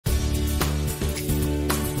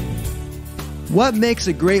What makes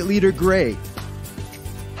a great leader great?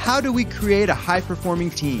 How do we create a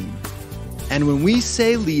high-performing team? And when we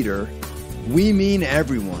say leader, we mean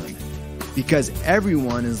everyone, because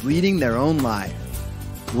everyone is leading their own life.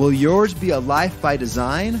 Will yours be a life by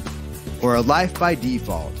design or a life by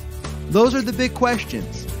default? Those are the big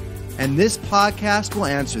questions, and this podcast will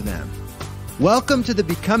answer them. Welcome to the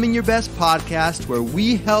Becoming Your Best podcast, where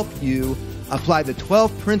we help you apply the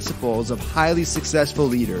 12 principles of highly successful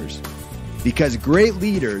leaders, because great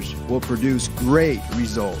leaders will produce great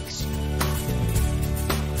results.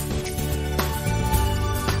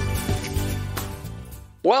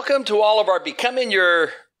 Welcome to all of our Becoming Your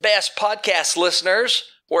Best podcast listeners,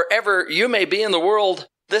 wherever you may be in the world.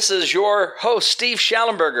 This is your host, Steve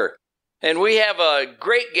Schallenberger, and we have a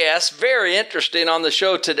great guest, very interesting on the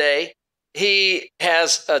show today. He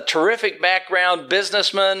has a terrific background,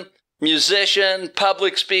 businessman, musician,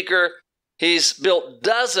 public speaker. He's built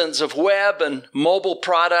dozens of web and mobile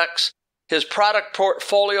products. His product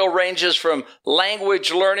portfolio ranges from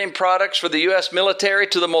language learning products for the U.S. military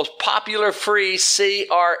to the most popular free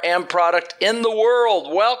CRM product in the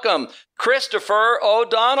world. Welcome, Christopher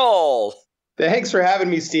O'Donnell. Thanks for having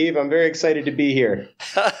me, Steve. I'm very excited to be here.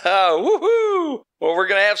 Woohoo! Well, we're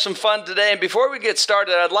going to have some fun today. And before we get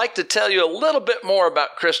started, I'd like to tell you a little bit more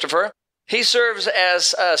about Christopher. He serves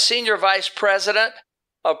as a senior vice president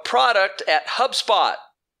of product at HubSpot,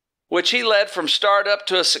 which he led from startup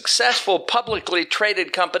to a successful publicly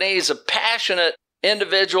traded company. He's a passionate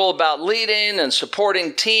individual about leading and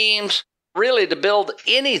supporting teams, really to build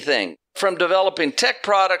anything from developing tech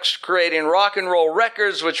products, creating rock and roll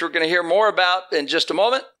records, which we're going to hear more about in just a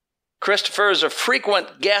moment. Christopher is a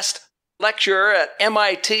frequent guest lecturer at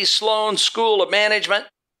MIT Sloan School of Management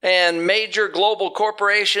and major global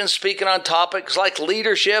corporations, speaking on topics like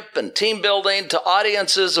leadership and team building to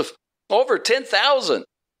audiences of over 10,000.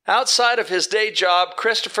 Outside of his day job,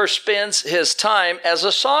 Christopher spends his time as a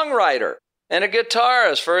songwriter and a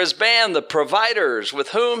guitarist for his band, The Providers, with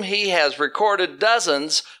whom he has recorded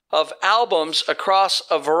dozens of albums across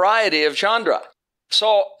a variety of genres.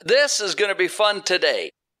 So this is going to be fun today.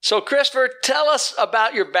 So Christopher, tell us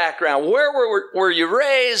about your background. Where were you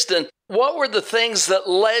raised, and what were the things that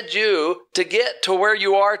led you to get to where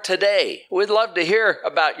you are today? We'd love to hear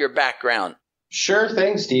about your background. Sure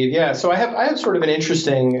thing, Steve. Yeah, so I have sort of an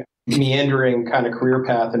interesting, meandering kind of career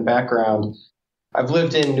path and background. I've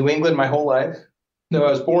lived in New England my whole life. Though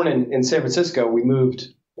I was born in San Francisco, we moved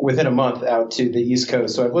within a month out to the East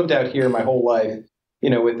Coast. So I've lived out here my whole life,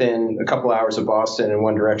 within a couple hours of Boston in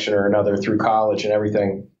one direction or another through college and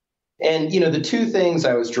everything. And, the two things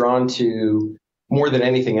I was drawn to more than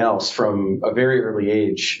anything else from a very early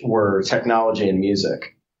age were technology and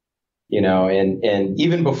music. And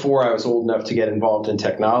even before I was old enough to get involved in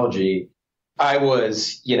technology, I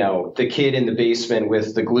was, the kid in the basement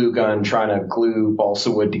with the glue gun trying to glue balsa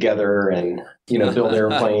wood together and, build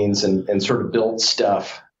airplanes and sort of build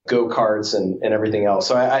stuff, go-karts and everything else.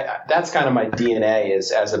 So that's kind of my DNA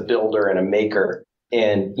is as a builder and a maker.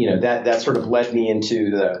 And, that sort of led me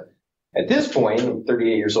into at this point, I'm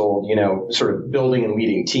 38 years old, sort of building and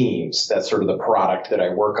leading teams. That's sort of the product that I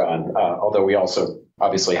work on, although we also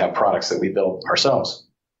obviously have products that we build ourselves.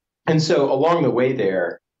 And so along the way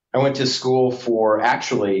there, I went to school for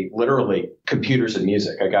actually literally computers and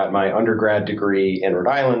music. I got my undergrad degree in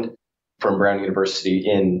Rhode Island from Brown University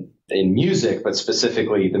in music, but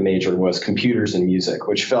specifically the major was computers and music,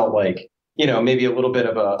 which felt like, maybe a little bit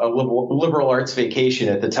of a liberal arts vacation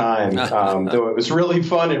at the time, though it was really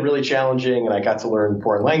fun and really challenging. And I got to learn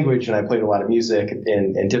foreign language and I played a lot of music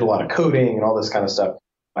and did a lot of coding and all this kind of stuff.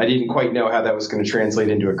 I didn't quite know how that was going to translate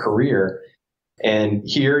into a career. And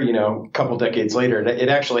here, a couple decades later, it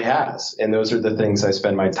actually has. And those are the things I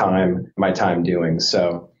spend my time doing.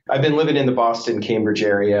 So I've been living in the Boston, Cambridge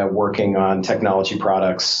area, working on technology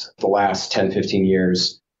products the last 10, 15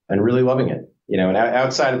 years and really loving it. And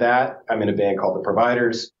outside of that, I'm in a band called The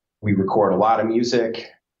Providers. We record a lot of music,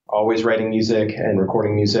 always writing music and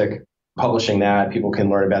recording music, publishing that. People can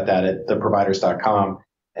learn about that at theproviders.com.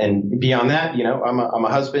 And beyond that, I'm a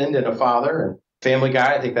husband and a father and family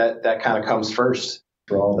guy. I think that kind of comes first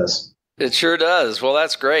for all this. It sure does. Well,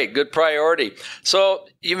 that's great. Good priority. So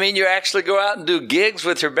you mean you actually go out and do gigs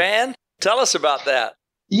with your band? Tell us about that.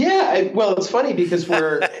 Yeah, well, it's funny because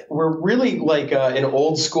we're really like an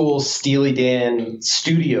old school Steely Dan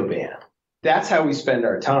studio band. That's how we spend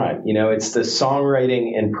our time. It's the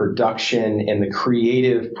songwriting and production and the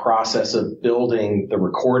creative process of building the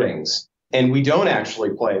recordings. And we don't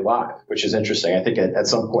actually play live, which is interesting. I think at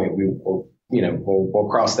some point we will, we'll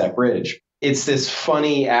cross that bridge. It's this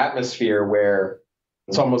funny atmosphere where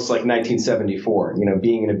It's almost like 1974,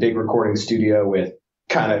 being in a big recording studio with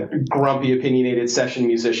kind of grumpy, opinionated session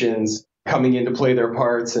musicians coming in to play their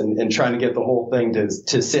parts and trying to get the whole thing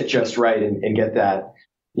to sit just right and get that,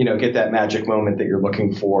 get that magic moment that you're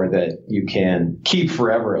looking for that you can keep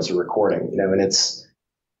forever as a recording, and it's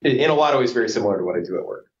in a lot of ways very similar to what I do at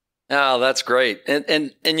work. Oh, that's great.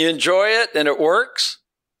 And you enjoy it and it works?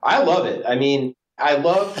 I love it. I mean, I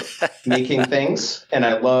love making things and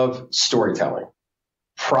I love storytelling.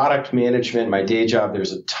 Product management, my day job,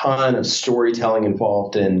 there's a ton of storytelling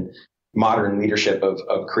involved in modern leadership of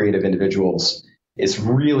creative individuals. It's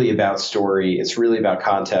really about story. It's really about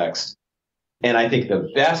context. And I think the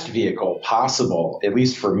best vehicle possible, at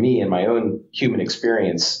least for me in my own human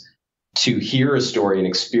experience, to hear a story and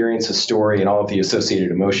experience a story and all of the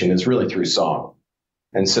associated emotion is really through song.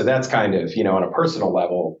 And so that's kind of, on a personal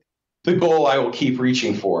level, the goal I will keep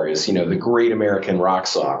reaching for is, the great American rock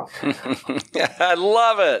song. I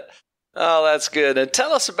love it. Oh, that's good. And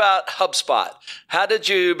tell us about HubSpot. How did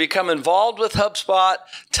you become involved with HubSpot?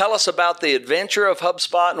 Tell us about the adventure of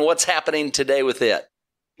HubSpot and what's happening today with it.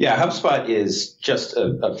 Yeah, HubSpot is just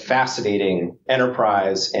a fascinating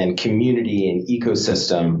enterprise and community and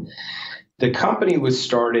ecosystem. The company was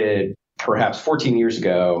started perhaps 14 years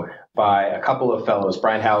ago by a couple of fellows,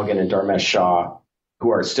 Brian Halligan and Dharmesh Shah, who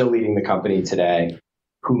are still leading the company today,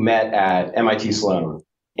 who met at MIT Sloan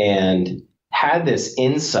and had this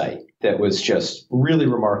insight that was just really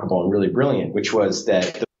remarkable and really brilliant, which was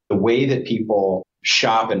that the way that people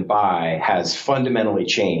shop and buy has fundamentally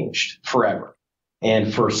changed forever.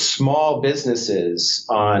 And for small businesses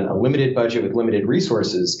on a limited budget with limited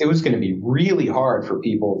resources, it was going to be really hard for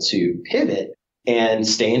people to pivot and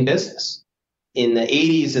stay in business. In the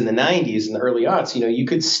 80s and the 90s and the early aughts, you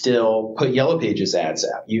could still put Yellow Pages ads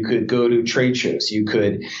out. You could go to trade shows. You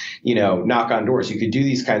could, knock on doors. You could do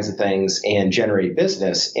these kinds of things and generate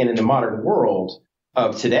business. And in the modern world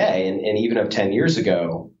of today and even of 10 years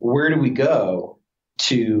ago, where do we go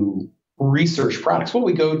to research products? Well,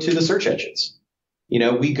 we go to the search engines.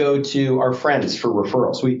 We go to our friends for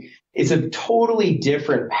referrals. It's a totally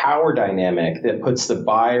different power dynamic that puts the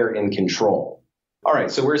buyer in control. All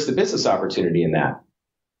right, so where's the business opportunity in that?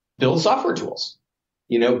 Build software tools.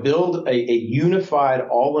 Build a unified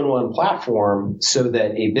all-in-one platform so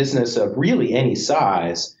that a business of really any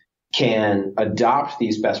size can adopt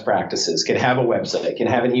these best practices, can have a website, can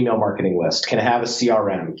have an email marketing list, can have a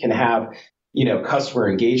CRM, can have, customer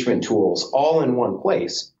engagement tools all in one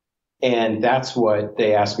place. And that's what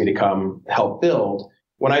they asked me to come help build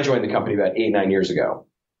when I joined the company about 8-9 years ago.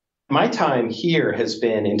 My time here has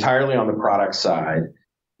been entirely on the product side,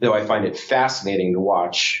 though I find it fascinating to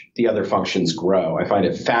watch the other functions grow. I find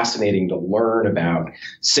it fascinating to learn about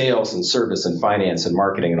sales and service and finance and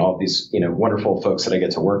marketing and all of these, wonderful folks that I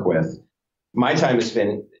get to work with. My time has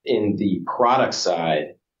been in the product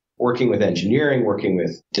side, working with engineering, working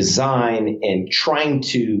with design, and trying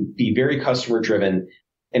to be very customer driven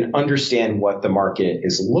and understand what the market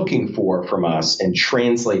is looking for from us and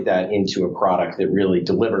translate that into a product that really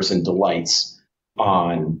delivers and delights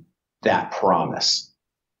on that promise.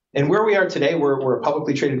 And where we are today, we're a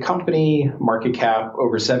publicly traded company, market cap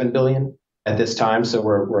over $7 billion at this time. So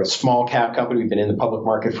we're a small cap company. We've been in the public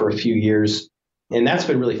market for a few years. And that's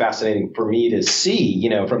been really fascinating for me to see,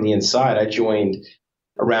 from the inside. I joined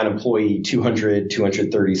around employee 200,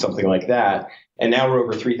 230, something like that. And now we're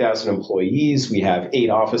over 3,000 employees. We have 8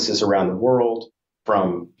 offices around the world,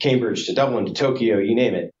 from Cambridge to Dublin to Tokyo, you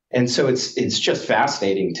name it. And so it's just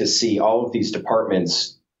fascinating to see all of these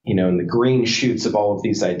departments, and the green shoots of all of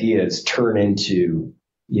these ideas turn into,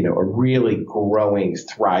 a really growing,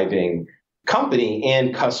 thriving company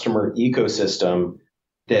and customer ecosystem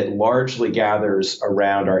that largely gathers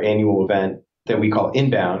around our annual event that we call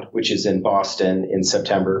Inbound, which is in Boston in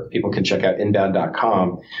September. People can check out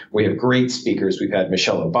inbound.com. We have great speakers. We've had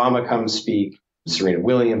Michelle Obama come speak, Serena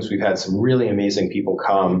Williams. We've had some really amazing people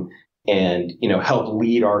come and, help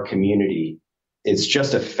lead our community. It's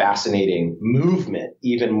just a fascinating movement,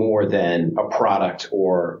 even more than a product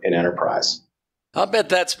or an enterprise. I'll bet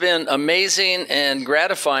that's been amazing and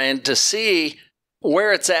gratifying to see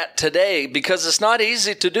where it's at today, because it's not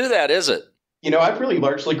easy to do that, is it? I've really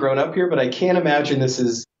largely grown up here, but I can't imagine this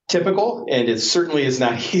is typical, and it certainly is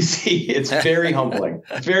not easy. It's very humbling,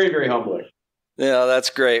 very, very humbling. Yeah,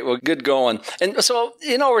 that's great. Well, good going. And so,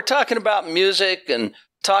 we're talking about music and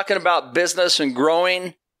talking about business and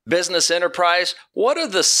growing business enterprise. What are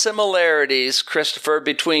the similarities, Christopher,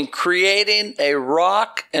 between creating a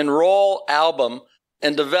rock and roll album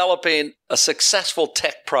and developing a successful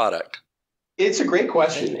tech product? It's a great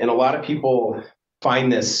question, and a lot of people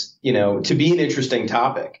find this, to be an interesting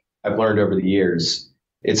topic. I've learned over the years.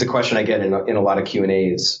 It's a question I get in a lot of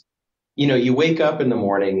Q&As. You know, you wake up in the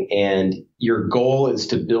morning and your goal is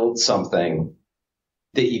to build something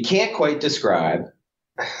that you can't quite describe,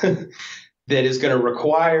 that is going to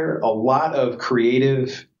require a lot of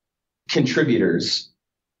creative contributors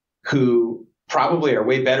who probably are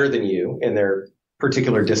way better than you in their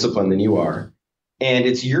particular discipline than you are. And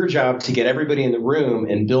it's your job to get everybody in the room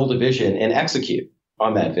and build a vision and execute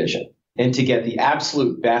on that vision, and to get the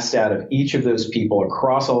absolute best out of each of those people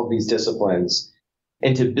across all of these disciplines,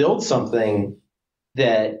 and to build something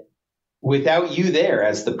that without you there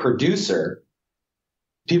as the producer,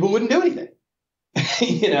 people wouldn't do anything.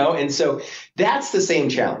 You know, and so that's the same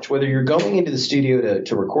challenge, whether you're going into the studio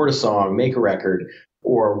to record a song, make a record,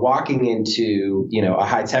 or walking into, you know, a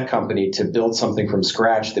high tech company to build something from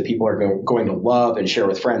scratch that people are going to love and share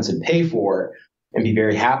with friends and pay for and be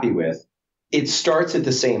very happy with. It starts at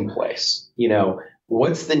the same place. You know,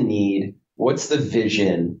 what's the need? What's the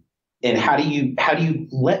vision? And how do you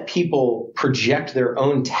let people project their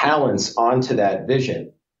own talents onto that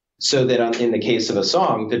vision? So that in the case of a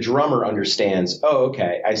song, the drummer understands, oh,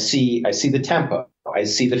 okay, I see the tempo, I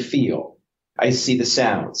see the feel, I see the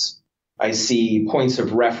sounds, I see points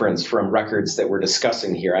of reference from records that we're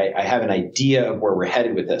discussing here. I have an idea of where we're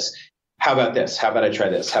headed with this. How about this? How about I try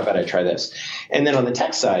this? How about I try this? And then on the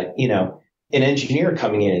tech side, you know, an engineer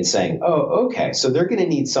coming in and saying, oh, okay, so they're going to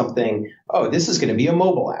need something. Oh, this is going to be a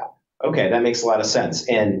mobile app. Okay, that makes a lot of sense.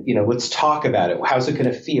 And, you know, let's talk about it. How's it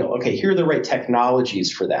going to feel? Okay, here are the right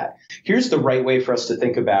technologies for that. Here's the right way for us to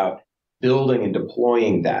think about building and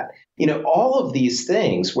deploying that. You know, all of these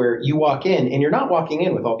things where you walk in and you're not walking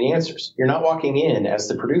in with all the answers. You're not walking in as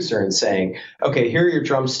the producer and saying, okay, here are your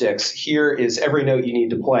drumsticks. Here is every note you need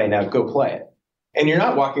to play. Now go play it. And you're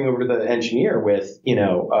not walking over to the engineer with, you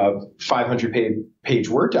know, a 500-page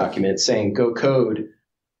Word document saying, go code.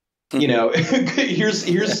 You know, here's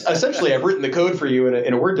essentially I've written the code for you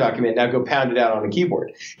in a Word document. Now go pound it out on a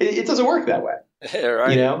keyboard. It doesn't work that way. Yeah,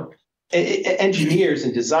 right. You know, engineers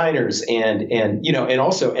and designers and you know, and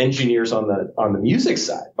also engineers on the music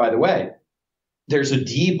side. By the way, there's a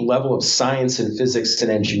deep level of science and physics and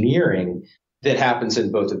engineering that happens in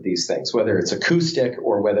both of these things, whether it's acoustic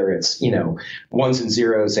or whether it's, you know, ones and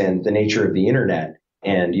zeros and the nature of the internet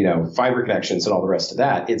and, you know, fiber connections and all the rest of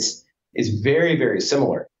that. It's very, very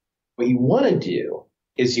similar. What you want to do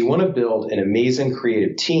is you want to build an amazing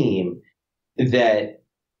creative team that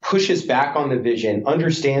pushes back on the vision,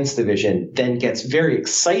 understands the vision, then gets very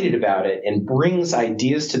excited about it and brings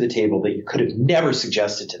ideas to the table that you could have never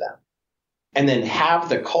suggested to them. And then have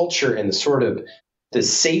the culture and the sort of the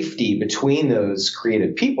safety between those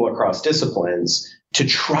creative people across disciplines to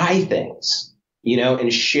try things, you know,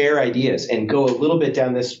 and share ideas and go a little bit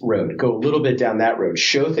down this road, go a little bit down that road,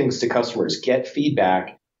 show things to customers, get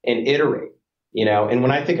feedback and iterate, you know. And when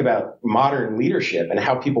I think about modern leadership and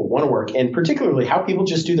how people want to work, and particularly how people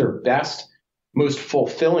just do their best, most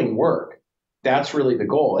fulfilling work, that's really the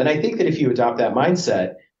goal. And I think that if you adopt that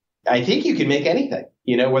mindset, I think you can make anything,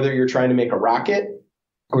 you know, whether you're trying to make a rocket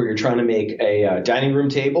or you're trying to make a dining room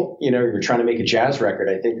table, you know, or you're trying to make a jazz record.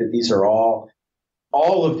 I think that these are all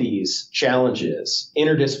of these challenges,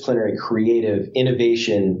 interdisciplinary, creative,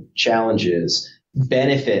 innovation challenges,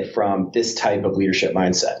 benefit from this type of leadership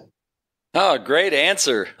mindset. Oh, great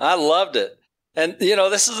answer. I loved it. And, you know,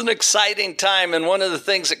 this is an exciting time. And one of the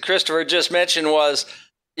things that Christopher just mentioned was,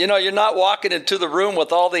 you know, you're not walking into the room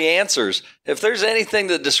with all the answers. If there's anything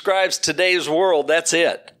that describes today's world, that's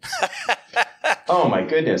it. Oh, my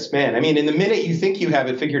goodness, man. I mean, in the minute you think you have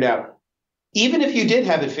it figured out, even if you did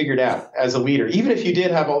have it figured out as a leader, even if you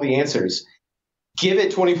did have all the answers, give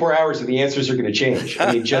it 24 hours and the answers are going to change.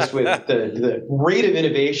 I mean, just with the rate of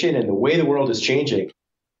innovation and the way the world is changing.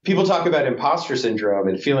 People talk about imposter syndrome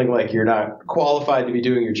and feeling like you're not qualified to be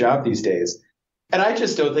doing your job these days. And I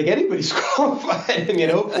just don't think anybody's qualified. I mean,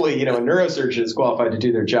 hopefully, you know, a neurosurgeon is qualified to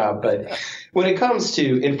do their job. But when it comes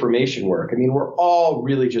to information work, I mean, we're all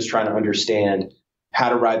really just trying to understand how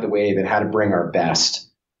to ride the wave and how to bring our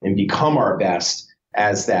best and become our best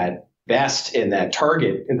as that best in that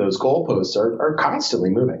target, and those goalposts are constantly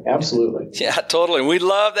moving. Absolutely. Yeah, totally. We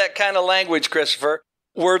love that kind of language, Christopher.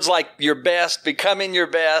 Words like your best, becoming your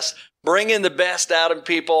best, bringing the best out of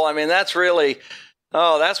people. I mean, that's really,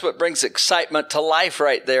 that's what brings excitement to life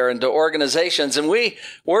right there and to organizations. And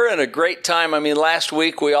we're in a great time. I mean, last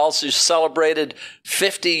week we also celebrated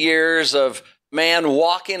 50 years of man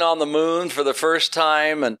walking on the moon for the first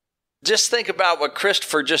time. And just think about what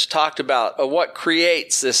Christopher just talked about, what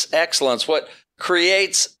creates this excellence, what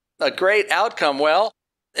creates a great outcome. Well,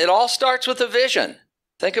 it all starts with a vision.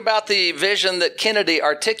 Think about the vision that Kennedy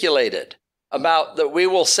articulated. about that we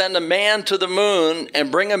will send a man to the moon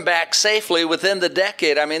and bring him back safely within the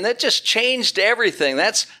decade. I mean, that just changed everything.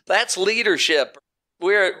 That's leadership.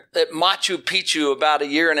 We're at Machu Picchu about a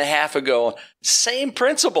year and a half ago. Same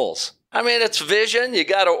principles. I mean, it's vision. You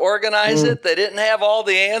got to organize it. They didn't have all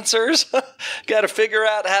the answers. Got to figure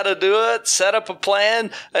out how to do it, set up a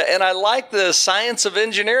plan. And I like the science of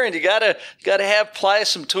engineering. You got to apply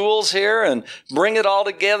some tools here and bring it all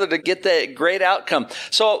together to get that great outcome.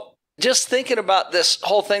 So just thinking about this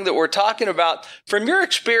whole thing that we're talking about, from your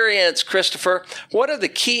experience, Christopher, what are the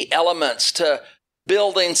key elements to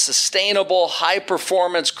building sustainable,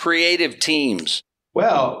 high-performance, creative teams?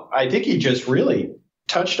 Well, I think you just really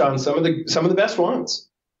touched on some of the best ones.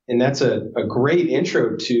 And that's a great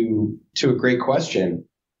intro to a great question.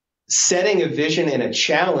 Setting a vision and a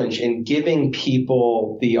challenge and giving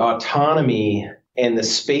people the autonomy and the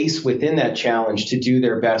space within that challenge to do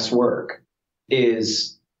their best work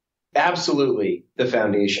is absolutely the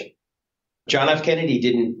foundation. John F. Kennedy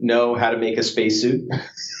didn't know how to make a spacesuit,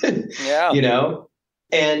 and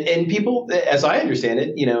people, as I understand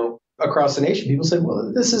it, across the nation, people said,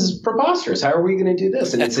 well, this is preposterous. How are we going to do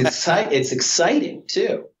this? And it's exciting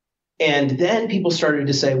too. And then people started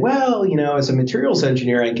to say, well, as a materials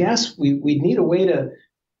engineer, I guess we need a way to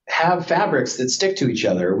have fabrics that stick to each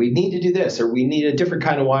other. We need to do this, or we need a different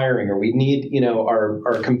kind of wiring, or we need,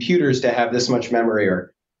 our computers to have this much memory,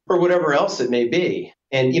 or whatever else it may be.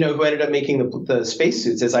 And, who ended up making the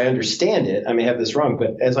spacesuits, as I understand it, I may have this wrong,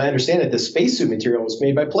 but as I understand it, the spacesuit material was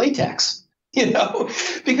made by Playtex.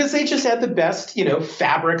 Because they just had the best,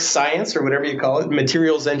 fabric science, or whatever you call it,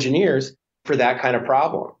 materials engineers for that kind of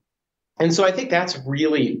problem. And so I think that's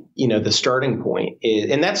really, the starting point.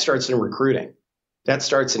 And that starts in recruiting. That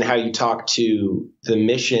starts in how you talk to the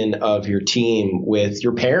mission of your team with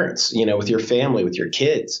your parents, with your family, with your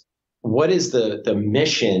kids. What is the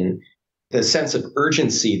mission, the sense of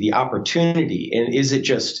urgency, the opportunity? And is it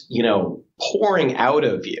just, pouring out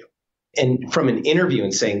of you? And from an interview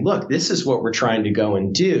and saying, look, this is what we're trying to go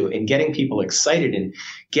and do, and getting people excited, and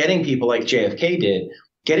getting people like JFK did,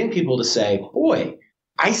 getting people to say, boy,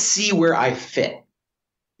 I see where I fit.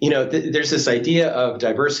 There's this idea of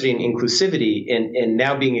diversity and inclusivity, and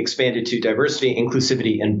now being expanded to diversity,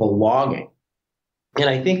 inclusivity, and belonging. And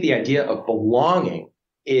I think the idea of belonging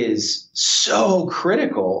is so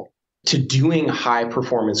critical to doing high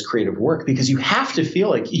performance creative work, because you have to feel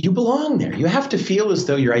like you belong there. You have to feel as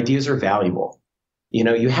though your ideas are valuable.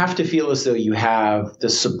 You have to feel as though you have the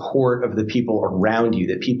support of the people around you,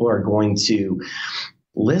 that people are going to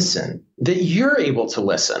listen, that you're able to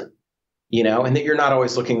listen, and that you're not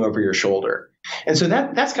always looking over your shoulder. And so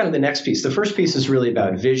that's kind of the next piece. The first piece is really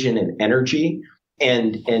about vision and energy,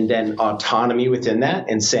 and then autonomy within that,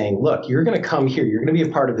 and saying, look, you're going to come here, you're going to be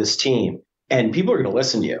a part of this team, and people are going to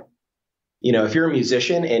listen to you. If you're a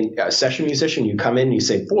musician and a session musician, you come in and you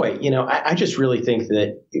say, boy, I just really think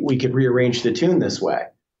that we could rearrange the tune this way.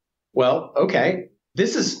 Well, okay,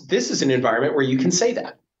 this is an environment where you can say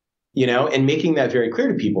that, and making that very clear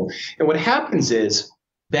to people. And what happens is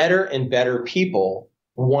better and better people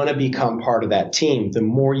want to become part of that team the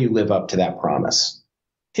more you live up to that promise.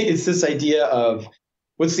 It's this idea of,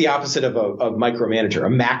 what's the opposite of a micromanager, a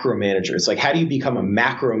macro manager? It's like, how do you become a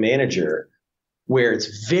macro manager where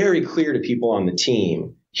it's very clear to people on the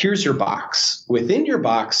team, here's your box. Within your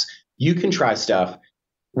box, you can try stuff.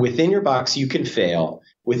 Within your box, you can fail.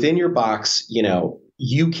 Within your box,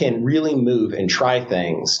 you can really move and try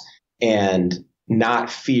things and not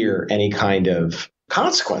fear any kind of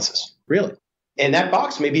consequences, really. And that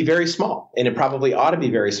box may be very small, and it probably ought to be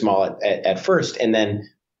very small at first, and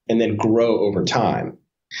then grow over time.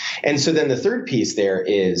 And so then the third piece there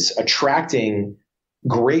is attracting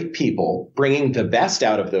great people, bringing the best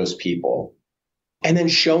out of those people, and then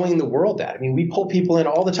showing the world that. I mean, we pull people in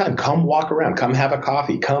all the time. Come walk around, come have a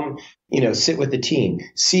coffee, come, sit with the team,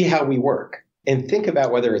 see how we work, and think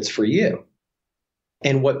about whether it's for you.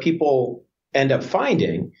 And what people end up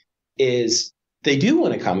finding is they do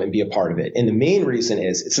want to come and be a part of it. And the main reason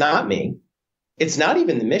is it's not me. It's not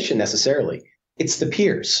even the mission necessarily. It's the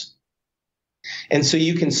peers. And so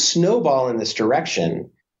you can snowball in this direction.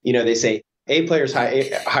 They say, A players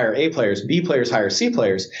hire A players, B players hire C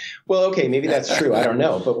players. Well, okay, maybe that's true. I don't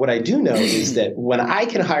know. But what I do know is that when I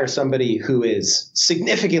can hire somebody who is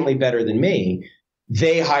significantly better than me,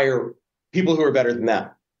 they hire people who are better than them.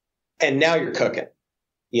 And now you're cooking,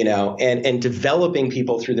 and developing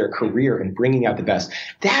people through their career and bringing out the best.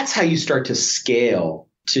 That's how you start to scale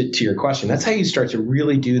to your question. That's how you start to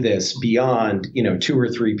really do this beyond, 2 or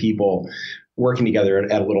 3 people working together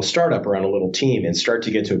at a little startup or on a little team and start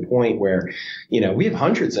to get to a point where, we have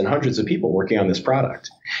hundreds and hundreds of people working on this product,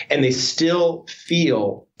 and they still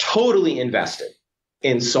feel totally invested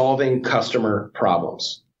in solving customer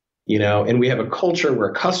problems. And we have a culture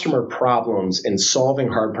where customer problems and solving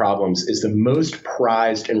hard problems is the most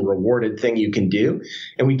prized and rewarded thing you can do.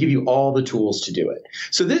 And we give you all the tools to do it.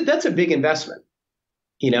 So that's a big investment,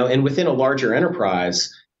 and within a larger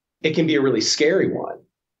enterprise, it can be a really scary one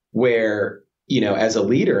where, as a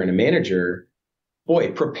leader and a manager,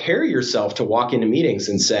 boy, prepare yourself to walk into meetings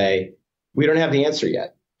and say, we don't have the answer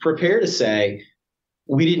yet. Prepare to say,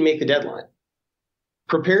 we didn't make the deadline.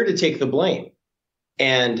 Prepare to take the blame.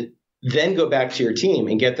 And then go back to your team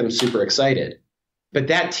and get them super excited. But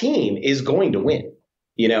that team is going to win.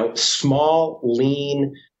 Small,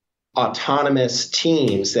 lean, autonomous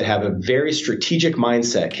teams that have a very strategic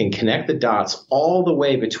mindset can connect the dots all the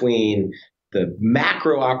way between the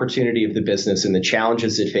macro opportunity of the business and the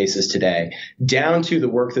challenges it faces today, down to the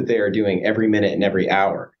work that they are doing every minute and every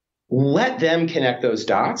hour. Let them connect those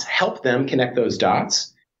dots, help them connect those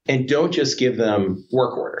dots, and don't just give them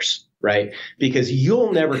work orders. Right? Because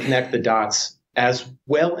you'll never connect the dots as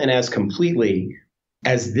well and as completely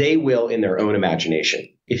as they will in their own imagination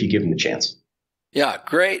if you give them the chance. Yeah,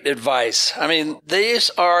 great advice. I mean, these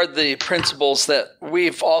are the principles that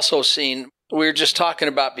we've also seen. We were just talking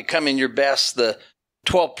about becoming your best, the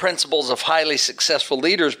 12 principles of highly successful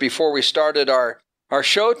leaders before we started our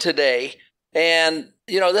show today. And,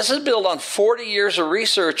 this is built on 40 years of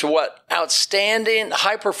research of what outstanding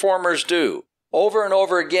high performers do. Over and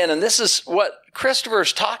over again. And this is what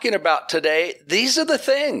Christopher's talking about today. These are the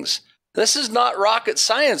things. This is not rocket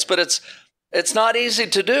science, but it's not easy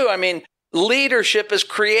to do. I mean, leadership is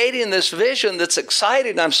creating this vision that's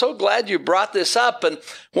exciting. I'm so glad you brought this up. And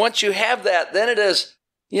once you have that, then it is,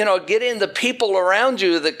 getting the people around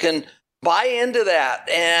you that can buy into that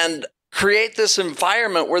and create this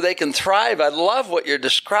environment where they can thrive. I love what you're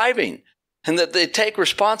describing. And that they take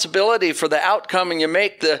responsibility for the outcome and you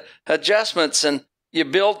make the adjustments and you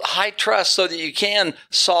build high trust so that you can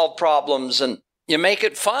solve problems and you make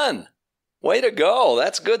it fun. Way to go.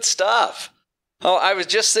 That's good stuff. Oh, I was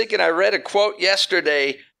just thinking, I read a quote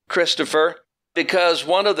yesterday, Christopher, because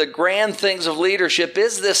one of the grand things of leadership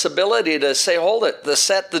is this ability to say, hold it, to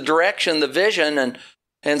set the direction, the vision.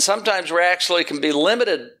 And sometimes we actually can be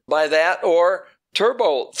limited by that or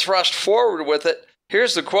turbo thrust forward with it.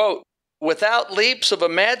 Here's the quote. Without leaps of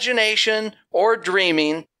imagination or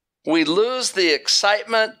dreaming, we lose the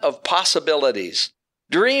excitement of possibilities.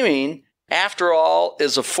 Dreaming, after all,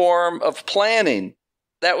 is a form of planning.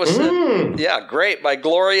 That was, great, by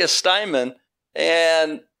Gloria Steinem.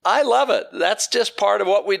 And I love it. That's just part of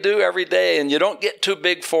what we do every day. And you don't get too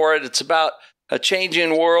big for it. It's about a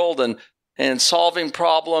changing world and solving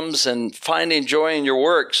problems and finding joy in your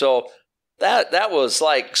work. So that was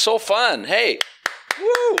like so fun. Hey.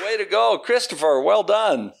 Woo, way to go, Christopher. Well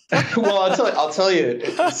done. Well, I'll tell you,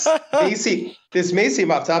 this may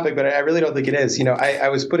seem off topic, but I really don't think it is. I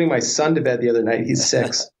was putting my son to bed the other night. He's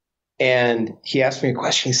 6. And he asked me a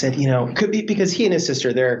question. He said, it could be because he and his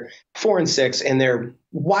sister, they're 4 and 6, and they're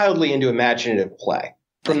wildly into imaginative play.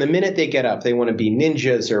 From the minute they get up, they want to be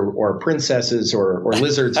ninjas or princesses or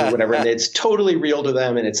lizards or whatever. And it's totally real to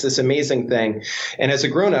them. And it's this amazing thing. And as a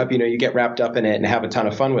grown up, you get wrapped up in it and have a ton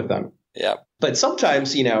of fun with them. Yeah. But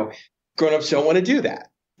sometimes, grown-ups don't want to do that.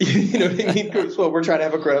 You know what I mean? Well, we're trying to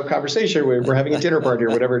have a grown-up conversation. We're having a dinner party or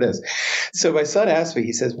whatever it is. So my son asked me,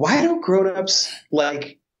 he says, why don't grown-ups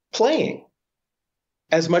like playing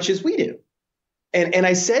as much as we do? And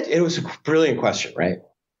I said, it was a brilliant question, right?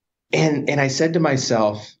 And I said to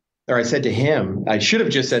myself, or I said to him, I should have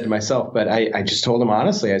just said to myself, but I just told him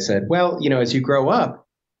honestly, I said, well, as you grow up,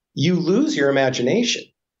 you lose your imagination.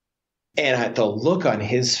 And the look on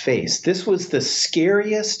his face, this was the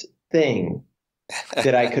scariest thing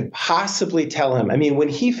that I could possibly tell him. I mean, when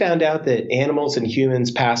he found out that animals and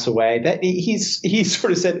humans pass away, that he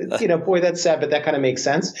sort of said, boy, that's sad, but that kind of makes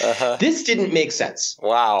sense. Uh-huh. This didn't make sense.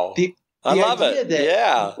 Wow. I love it.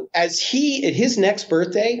 Yeah. As at his next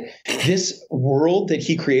birthday, this world that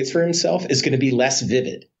he creates for himself is going to be less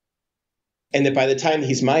vivid. And that by the time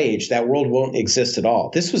he's my age, that world won't exist at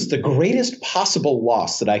all. This was the greatest possible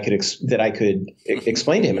loss that I could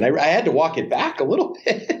explain to him. And I had to walk it back a little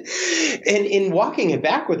bit. And in walking it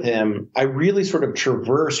back with him, I really sort of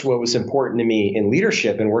traversed what was important to me in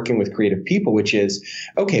leadership and working with creative people, which is,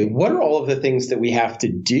 okay, what are all of the things that we have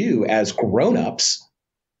to do as grown-ups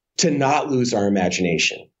to not lose our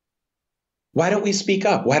imagination? Why don't we speak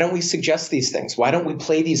up? Why don't we suggest these things? Why don't we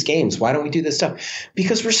play these games? Why don't we do this stuff?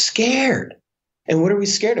 Because we're scared. And what are we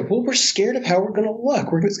scared of? Well, we're scared of how we're going to look.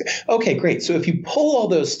 Okay, great. So if you pull all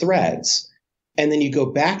those threads and then you go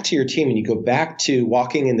back to your team and you go back to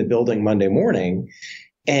walking in the building Monday morning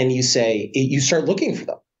and you start looking for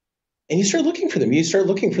them. And you start looking for them. You start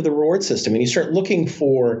looking for the reward system and you start looking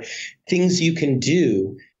for things you can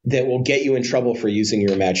do that will get you in trouble for using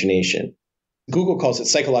your imagination. Google calls it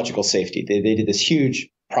psychological safety. They did this huge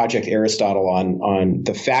Project Aristotle on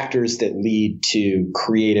the factors that lead to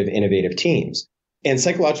creative, innovative teams. And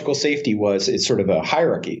psychological safety it's sort of a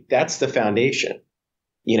hierarchy. That's the foundation.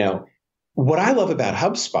 What I love about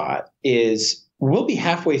HubSpot is we'll be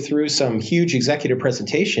halfway through some huge executive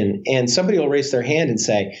presentation and somebody will raise their hand and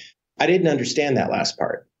say, I didn't understand that last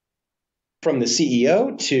part. From the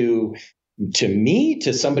CEO to me,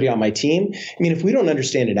 to somebody on my team. I mean, if we don't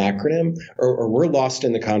understand an acronym or we're lost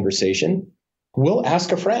in the conversation, we'll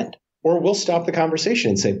ask a friend or we'll stop the conversation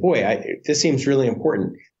and say, boy, this seems really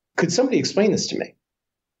important. Could somebody explain this to me?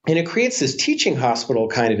 And it creates this teaching hospital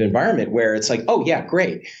kind of environment where it's like, oh, yeah,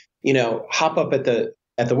 great. Hop up at the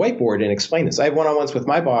whiteboard and explain this. I have one-on-ones with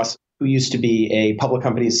my boss who used to be a public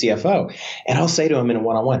company's CFO. And I'll say to him in a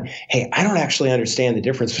one-on-one, hey, I don't actually understand the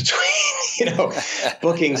difference between,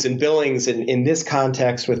 bookings and billings and in this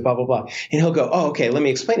context with blah, blah, blah. And he'll go, oh, okay, let me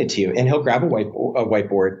explain it to you. And he'll grab a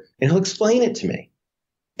whiteboard and he'll explain it to me.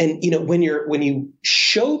 And, when you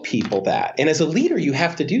show people that, and as a leader, you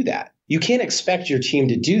have to do that. You can't expect your team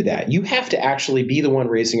to do that. You have to actually be the one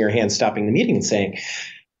raising your hand, stopping the meeting and saying,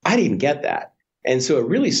 I didn't get that. And so it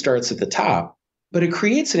really starts at the top, but it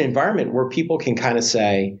creates an environment where people can kind of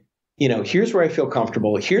say, here's where I feel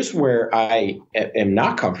comfortable. Here's where I am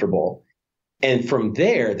not comfortable. And from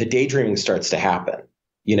there, the daydreaming starts to happen,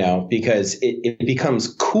 because it becomes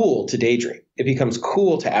cool to daydream. It becomes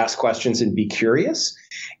cool to ask questions and be curious.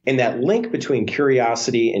 And that link between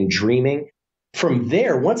curiosity and dreaming, from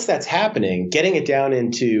there, once that's happening, getting it down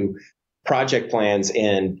into project plans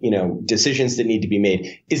and, decisions that need to be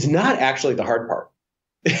made is not actually the hard part.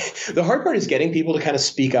 The hard part is getting people to kind of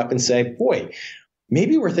speak up and say, boy,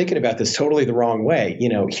 maybe we're thinking about this totally the wrong way.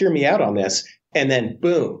 Hear me out on this. And then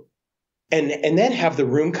boom. And then have the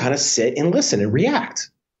room kind of sit and listen and react.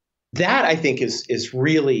 That, I think, is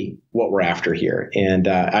really what we're after here. And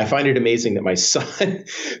I find it amazing that my son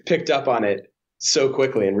picked up on it so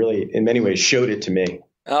quickly and really, in many ways, showed it to me.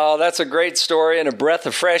 Oh, that's a great story and a breath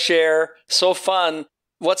of fresh air. So fun.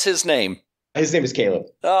 What's his name? His name is Caleb.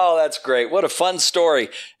 Oh, that's great. What a fun story.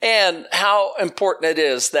 And how important it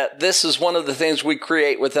is that this is one of the things we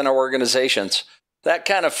create within our organizations. That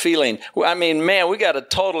kind of feeling. I mean, man, we got to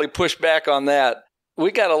totally push back on that.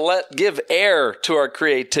 We got to give air to our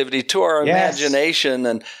creativity, to our imagination.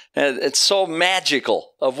 And it's so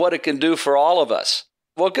magical of what it can do for all of us.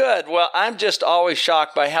 Well, good. Well, I'm just always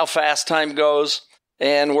shocked by how fast time goes.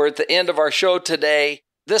 And we're at the end of our show today.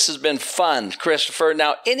 This has been fun, Christopher.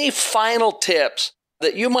 Now, any final tips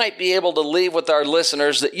that you might be able to leave with our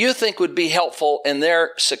listeners that you think would be helpful in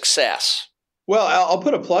their success? Well, I'll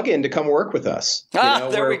put a plug in to come work with us.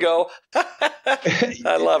 There we go.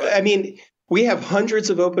 I love it. I mean, we have hundreds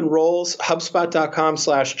of open roles,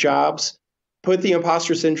 HubSpot.com/jobs. Put the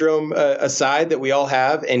imposter syndrome aside that we all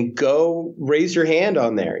have and go raise your hand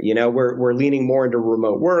on there. We're leaning more into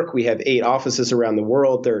remote work. We have 8 offices around the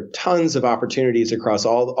world. There are tons of opportunities across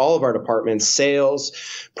all of our departments, sales,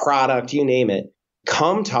 product, you name it.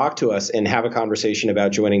 Come talk to us and have a conversation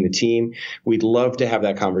about joining the team. We'd love to have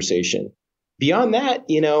that conversation. Beyond that,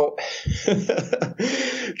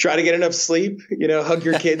 try to get enough sleep, hug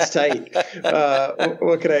your kids tight.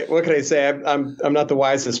 What can I say? I'm not the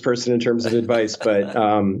wisest person in terms of advice, but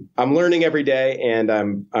I'm learning every day and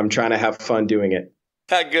I'm trying to have fun doing it.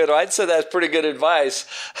 Good. I'd say that's pretty good advice.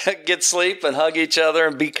 Get sleep and hug each other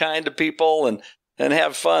and be kind to people and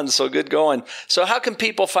have fun. So good going. So how can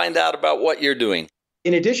people find out about what you're doing?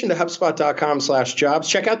 In addition to HubSpot.com/jobs,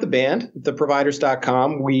 check out the band,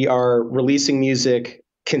 theproviders.com. We are releasing music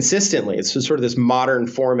consistently. It's sort of this modern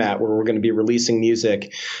format where we're going to be releasing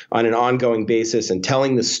music on an ongoing basis and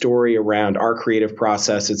telling the story around our creative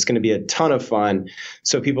process. It's going to be a ton of fun.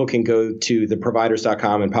 So people can go to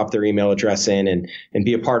theproviders.com and pop their email address in and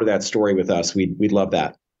be a part of that story with us. We'd love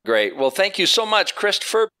that. Great. Well, thank you so much,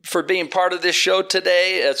 Christopher, for being part of this show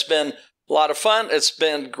today. It's been a lot of fun. It's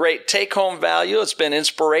been great take-home value. It's been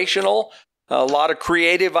inspirational, a lot of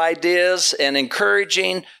creative ideas and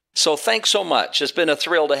encouraging. So thanks so much. It's been a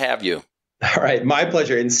thrill to have you. All right. My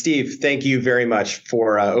pleasure. And Steve, thank you very much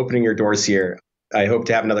for opening your doors here. I hope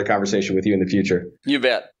to have another conversation with you in the future. You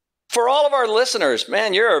bet. For all of our listeners,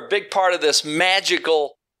 man, you're a big part of this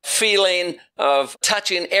magical feeling of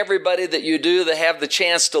touching everybody that you do that have the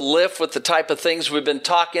chance to lift with the type of things we've been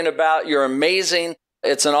talking about. You're amazing.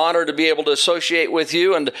 It's an honor to be able to associate with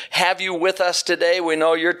you and have you with us today. We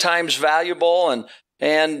know your time's valuable,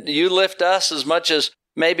 and you lift us as much as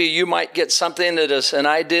maybe you might get something that is an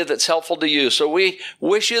idea that's helpful to you. So we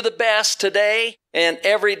wish you the best today and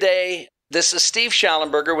every day. This is Steve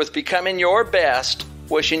Schallenberger with Becoming Your Best,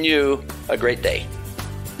 wishing you a great day.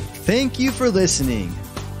 Thank you for listening.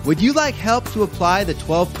 Would you like help to apply the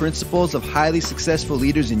 12 principles of highly successful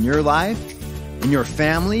leaders in your life, in your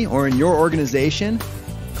family, or in your organization?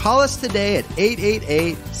 Call us today at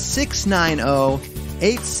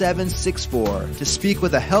 888-690-8764 to speak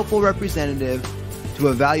with a helpful representative to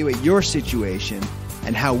evaluate your situation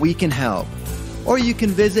and how we can help. Or you can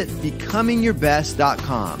visit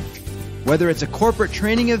becomingyourbest.com. Whether it's a corporate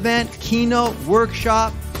training event, keynote,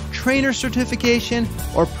 workshop, trainer certification,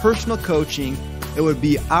 or personal coaching, it would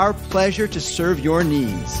be our pleasure to serve your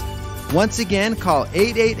needs. Once again, call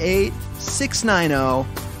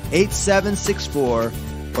 888-690-8764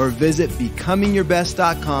 or visit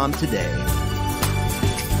becomingyourbest.com today.